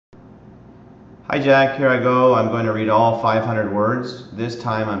Hi Jack, here I go. I'm going to read all 500 words. This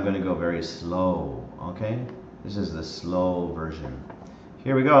time I'm going to go very slow, okay? This is the slow version.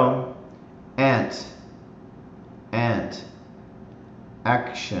 Here we go. Ant, ant,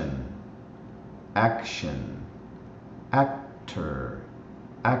 action, action, actor,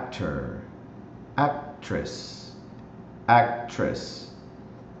 actor, actress, actress,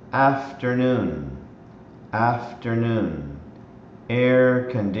 afternoon, afternoon, air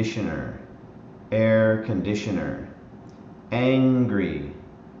conditioner, air conditioner, angry,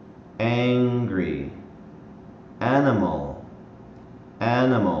 angry, animal,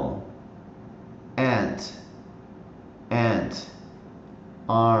 animal, ant, ant,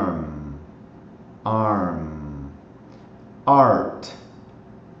 arm, arm, art,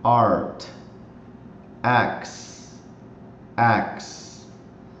 art, axe, axe,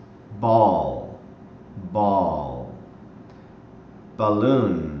 ball, ball,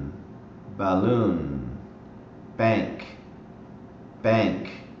 balloon, balloon, bank,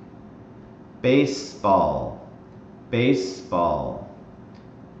 bank, baseball, baseball,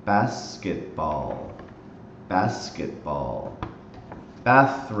 basketball, basketball,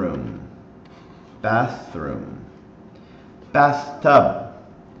 bathroom, bathroom, bathtub,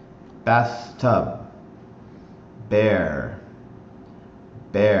 bathtub, bear,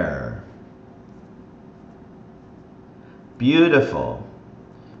 bear, beautiful,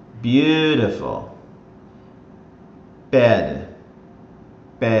 beautiful, bed,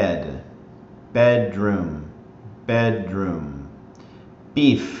 bed, bedroom, bedroom,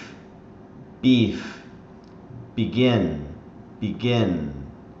 beef, beef, begin, begin,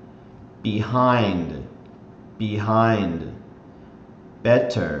 behind, behind,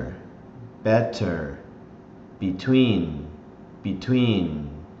 better, better, between, between,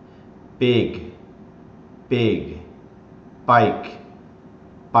 big, big, bike,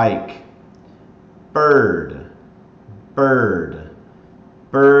 bike, bird, bird,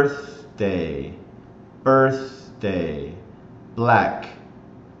 birthday, birthday, black,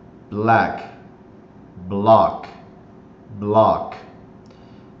 black, block, block,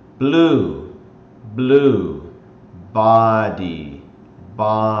 blue, blue, body,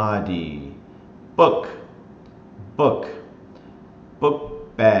 body, book, book,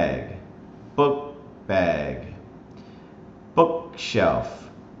 book bag, book bag, bookshelf,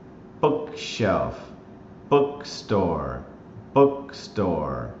 bookshelf, bookstore,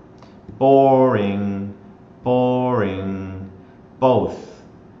 bookstore, boring, boring, both,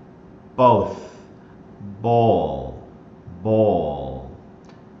 both, bowl, bowl,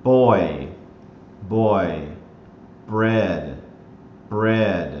 boy, boy, bread,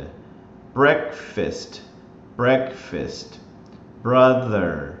 bread, breakfast, breakfast,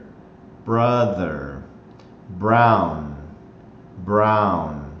 brother, brother, brown,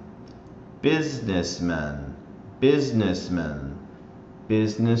 brown, businessman, businessman,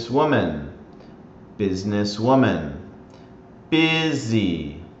 businesswoman, businesswoman,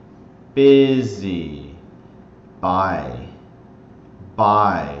 busy, busy, buy,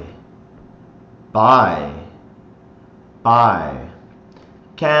 buy, buy, buy,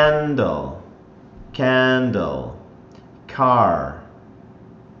 candle, candle, car,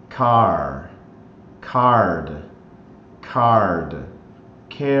 car, card, card,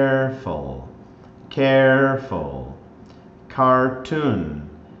 careful, careful, cartoon,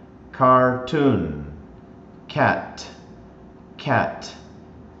 cartoon, cat, cat,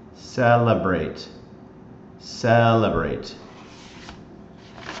 celebrate, celebrate.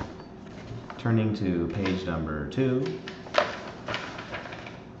 Turning to page number 2,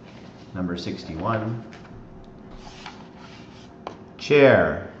 number 61.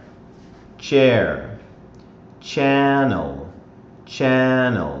 Chair, chair, channel,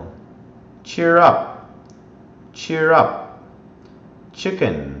 channel, cheer up, cheer up,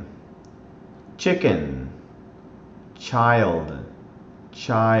 chicken, chicken, child,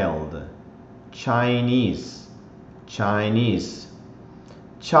 child, Chinese, Chinese,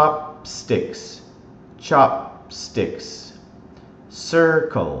 chopsticks, chopsticks,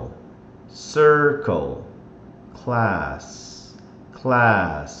 circle, circle, class,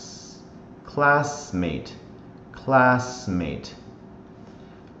 class, classmate, classmate,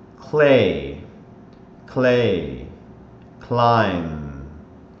 clay, clay, climb,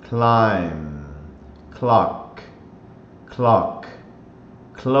 climb, clock, clock,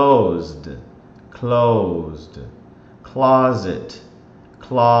 closed, closed, closet,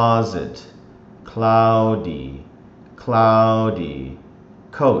 closet, cloudy, cloudy,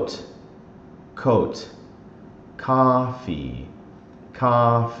 coat, coat, coffee,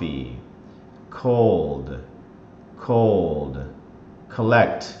 coffee, cold, cold,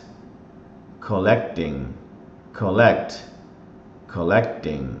 collect, collecting, collect,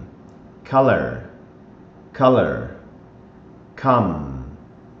 collecting, color, color, come,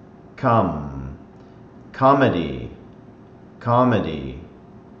 come, comedy, comedy,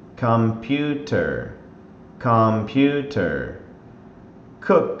 computer, computer,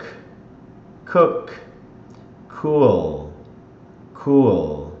 cook, cook, cool,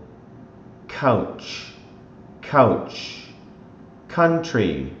 cool, couch, couch,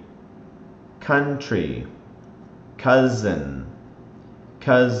 country, country, cousin,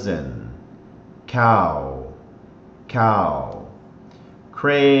 cousin, cow, cow,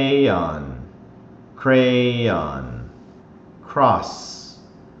 crayon, crayon, cross,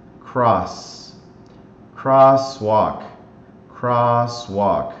 cross, crosswalk,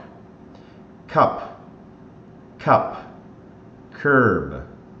 crosswalk, cup, cup, curb,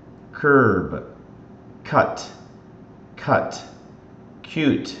 curb, cut, cut,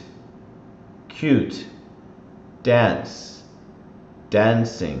 cute, cute, dance,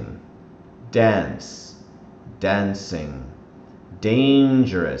 dancing, dance, dancing,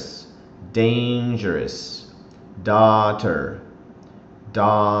 dangerous, dangerous, daughter,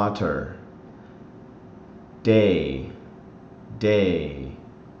 daughter, day, day,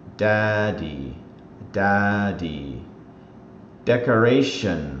 daddy, daddy,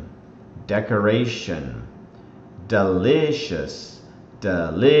 decoration, decoration, delicious,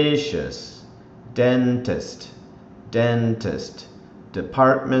 delicious, dentist, dentist,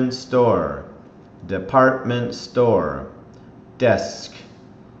 department store, department store, desk,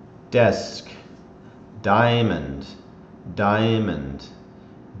 desk, diamond, diamond,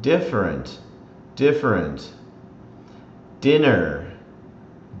 different, different, dinner,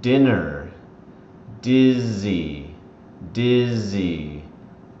 dinner, dizzy, dizzy,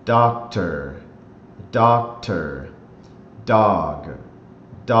 doctor, doctor, dog,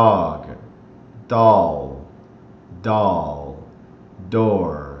 dog, doll, doll,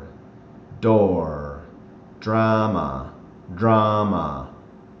 door, door, drama, drama,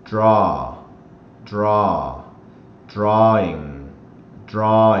 draw, draw, drawing,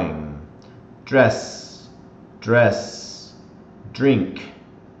 drawing, dress, dress, drink,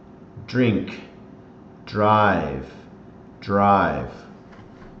 drink, drive, drive.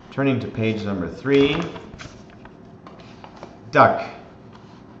 Turning to page number 3, duck,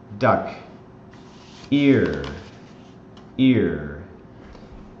 duck, ear, ear,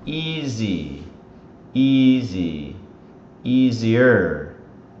 easy, easy, easier,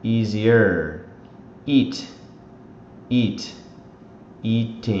 easier, eat, eat,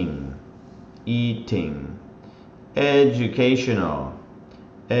 eating, eating, educational,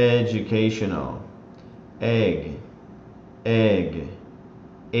 educational, egg, egg,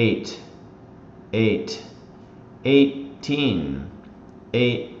 8, 8, 18,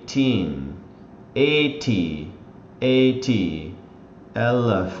 18, 80, 80,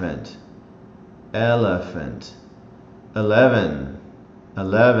 elephant, elephant, 11,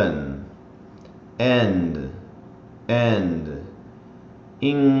 11, end, end,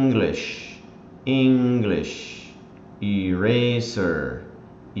 English, English, eraser,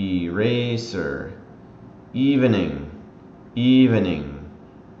 eraser, evening, evening,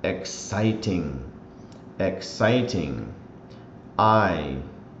 exciting, exciting, eye,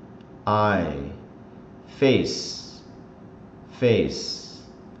 face, face,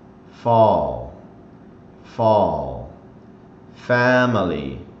 fall, fall,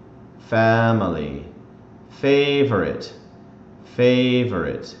 family, family, favorite,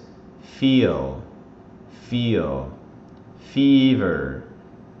 favorite, feel, feel, fever,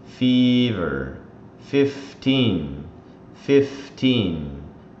 fever, 15, 15,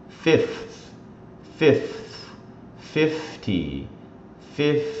 fifth, fifth, 50,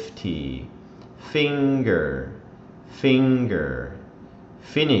 50, finger, finger,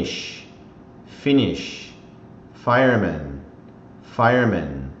 finish, finish, fireman,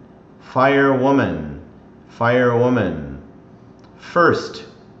 fireman, firewoman, firewoman, first,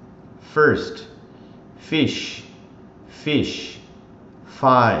 first, fish, fish,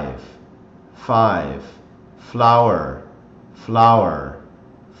 5, 5, flower, flower,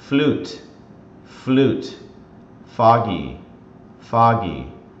 flute, flute, foggy,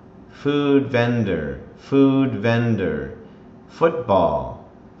 foggy, food vendor, food vendor, football,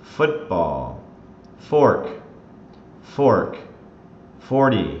 football, fork, fork,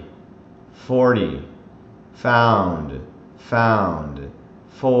 40, 40, found, found,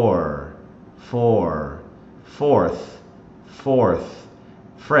 4, 4, fourth, fourth,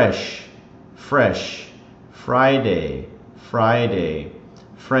 fresh, fresh, Friday, Friday,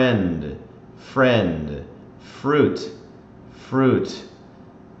 friend, friend, fruit, fruit,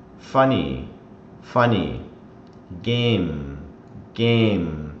 funny, funny, game,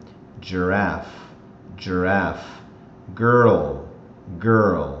 game, giraffe, giraffe, girl,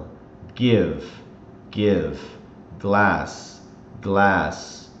 girl, give, give, glass,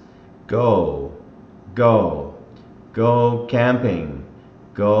 glass, go, go, go camping,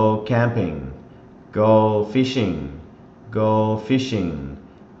 go camping, go fishing, go fishing,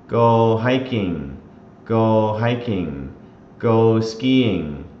 go hiking, go hiking, go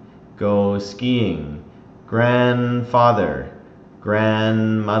skiing, go skiing, grandfather,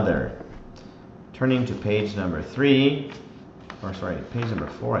 grandmother. Turning to page number 3, or sorry, page number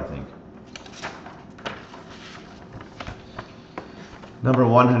 4, I think. Number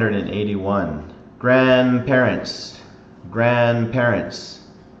 181, grandparents, grandparents,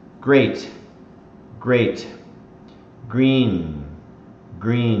 great, great, green,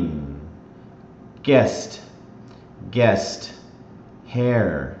 green, guest, guest,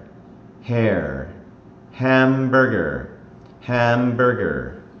 hair, hair, hamburger,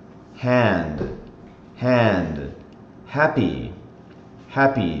 hamburger, hand, hand, happy,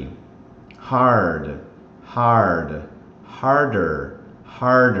 happy, hard, hard, harder,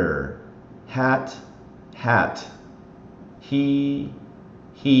 harder, hat, hat, he,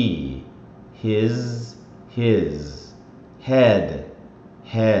 his, head,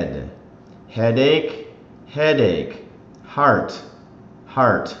 head, headache, headache, heart,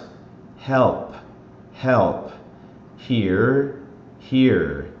 heart, help, help, here,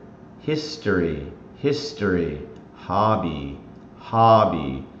 here, history, history, hobby,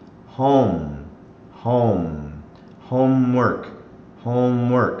 hobby, home, home, homework,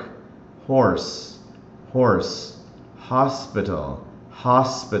 homework, horse, horse, hospital,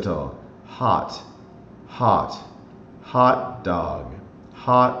 hospital, hot, hot, hot dog,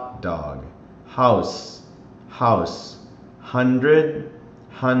 house, house, hundred,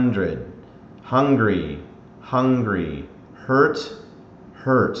 hundred, hungry, hungry, hurt,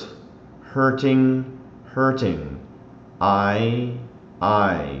 hurt, hurting, hurting, I,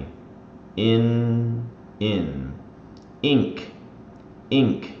 in, ink,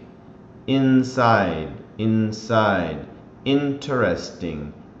 ink, inside, inside,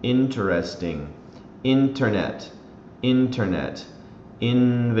 interesting, interesting, internet, internet,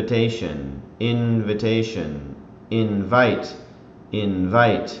 invitation, invitation, invite,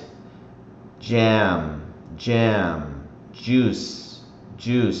 invite, jam, jam, juice,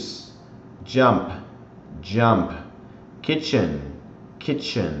 juice, jump, jump, kitchen,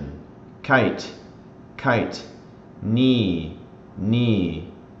 kitchen, kite, kite, knee,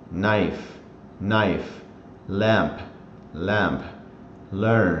 knee, knife, knife, lamp, lamp,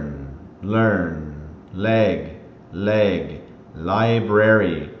 learn, learn, leg, leg,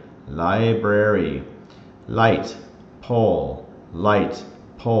 library, library, light, pole,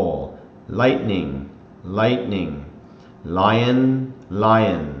 lightning, lightning, lion,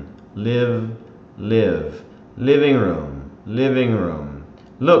 lion, live, live, living room, living room,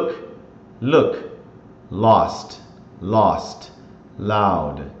 look, look, lost, lost,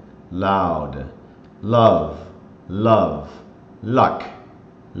 loud, loud, love, love, luck,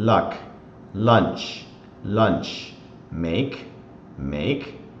 luck, lunch, lunch, make,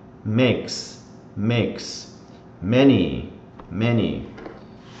 make, makes, makes, many, many.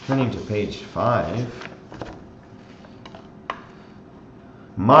 Turning to page 5.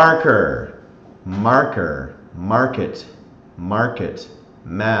 Marker, marker, market, market,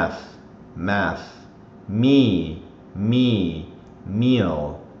 math, math, me,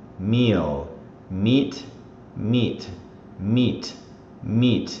 meal, meal, meat, meat, meat,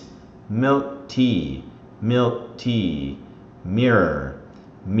 meat, milk tea, mirror,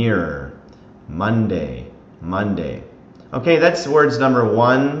 mirror, Monday, Monday. Okay, that's words number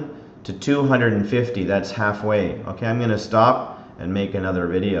 1 to 250. That's halfway. Okay, I'm going to stop and make another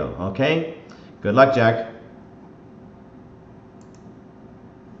video. Okay? Good luck, Jack.